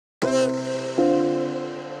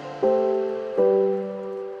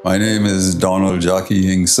My name is Donald Jackie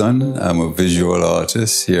Hinkson. I'm a visual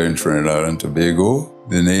artist here in Trinidad and Tobago.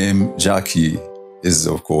 The name Jackie is,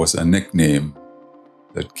 of course, a nickname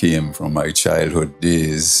that came from my childhood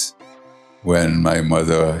days when my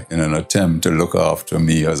mother, in an attempt to look after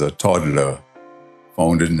me as a toddler,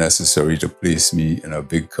 found it necessary to place me in a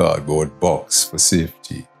big cardboard box for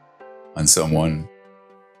safety. And someone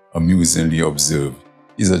amusingly observed,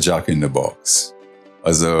 "He's a jack in the box."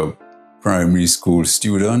 As a primary school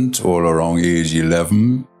student, all around age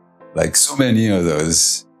 11, like so many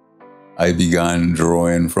others, I began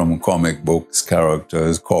drawing from comic books,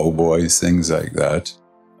 characters, cowboys, things like that.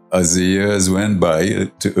 As the years went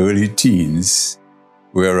by to early teens,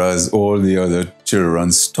 whereas all the other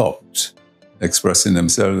children stopped expressing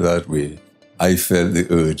themselves that way, I felt the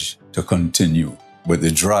urge to continue. But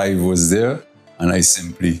the drive was there, and I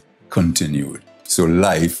simply continued. So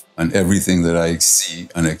life and everything that I see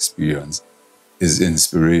and experience is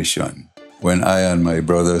inspiration. When I and my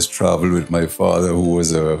brothers traveled with my father, who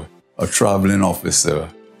was a traveling officer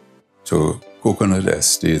to coconut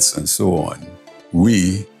estates and so on,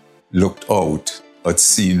 we looked out at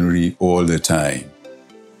scenery all the time.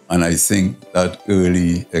 And I think that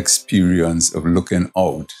early experience of looking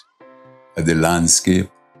out at the landscape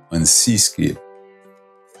and seascape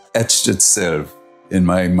etched itself in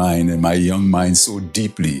my mind, in my young mind, so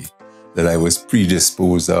deeply that I was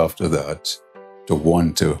predisposed after that to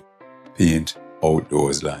want to paint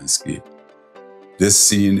outdoors landscape. This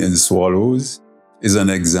scene in Swallows is an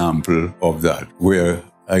example of that, where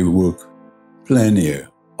I work plein air,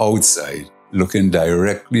 outside, looking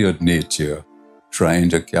directly at nature, trying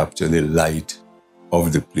to capture the light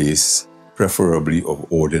of the place, preferably of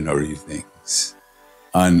ordinary things.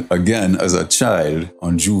 And again, as a child,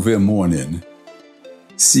 on Juve morning,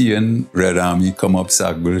 seeing Red Army come up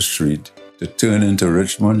Sackville Street to turn into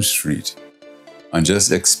Richmond Street, and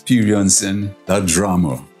just experiencing that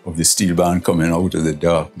drama of the steel band coming out of the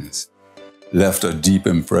darkness left a deep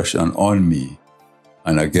impression on me,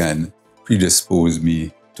 and again predisposed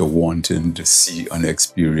me to wanting to see and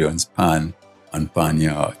experience pan and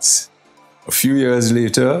panyards. A few years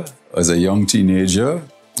later, as a young teenager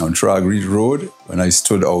on Tragreed Road, when I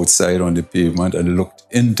stood outside on the pavement and looked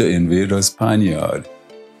into Invaders' panyard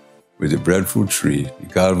with the breadfruit tree, the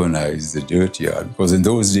galvanized, the dirt yard, because in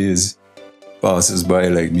those days, passers-by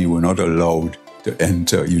like me were not allowed to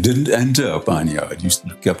enter. You didn't enter a panyard. You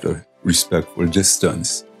kept a respectful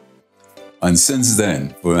distance. And since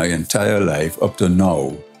then, for my entire life, up to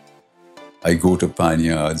now, I go to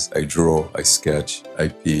panyards, I draw, I sketch, I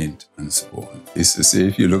paint, and so on. It's to say,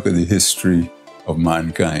 if you look at the history of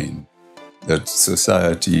mankind, that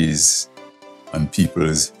societies and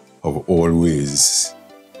peoples have always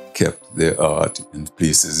kept their art in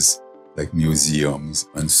places like museums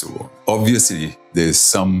and so on. Obviously, there's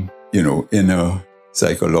some, inner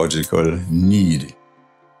psychological need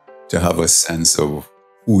to have a sense of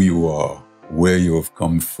who you are, where you have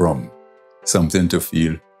come from, something to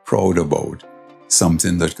feel proud about,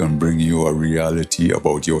 something that can bring you a reality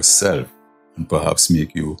about yourself and perhaps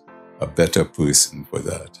make you a better person for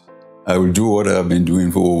that. I will do what I've been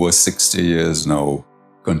doing for over 60 years now,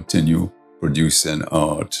 continue producing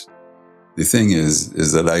art. The thing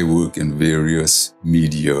is that I work in various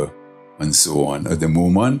media and so on. At the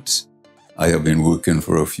moment, I have been working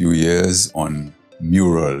for a few years on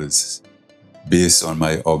murals based on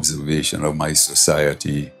my observation of my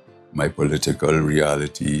society, my political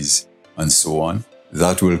realities, and so on.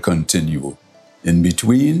 That will continue. In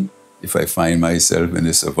between, if I find myself in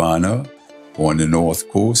the savannah, or on the north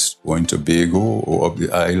coast, or in Tobago, or up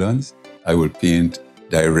the islands, I will paint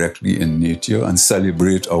directly in nature and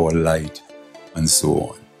celebrate our light, and so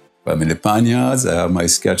on. If I'm in the panyards, I have my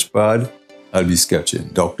sketch pad, I'll be sketching.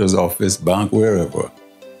 Doctor's office, bank, wherever.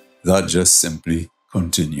 That just simply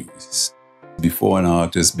continues. Before an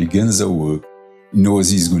artist begins a work, he knows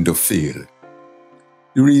he's going to fail.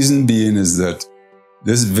 The reason being is that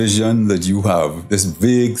this vision that you have, this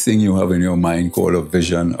vague thing you have in your mind called a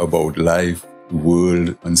vision about life, the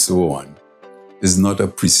world, and so on, is not a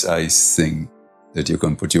precise thing that you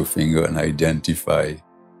can put your finger and identify.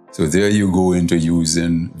 So there you go into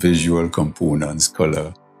using visual components,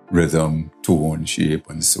 color, rhythm, tone, shape,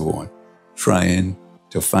 and so on, trying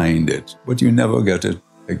to find it, but you never get it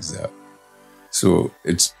exact. So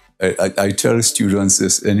I tell students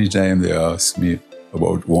this anytime they ask me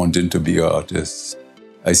about wanting to be artists.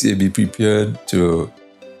 I say be prepared to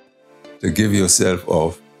give yourself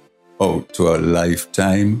out to a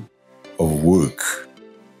lifetime of work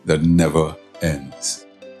that never ends.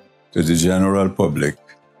 To the general public,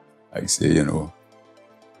 I say,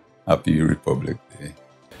 Happy Republic Day.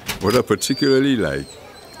 What I particularly like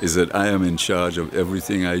is that I am in charge of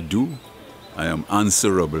everything I do. I am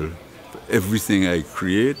answerable for everything I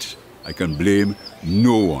create. I can blame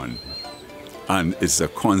no one. And it's a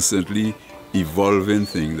constantly evolving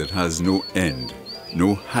thing that has no end,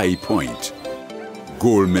 no high point.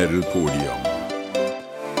 Gold medal podium.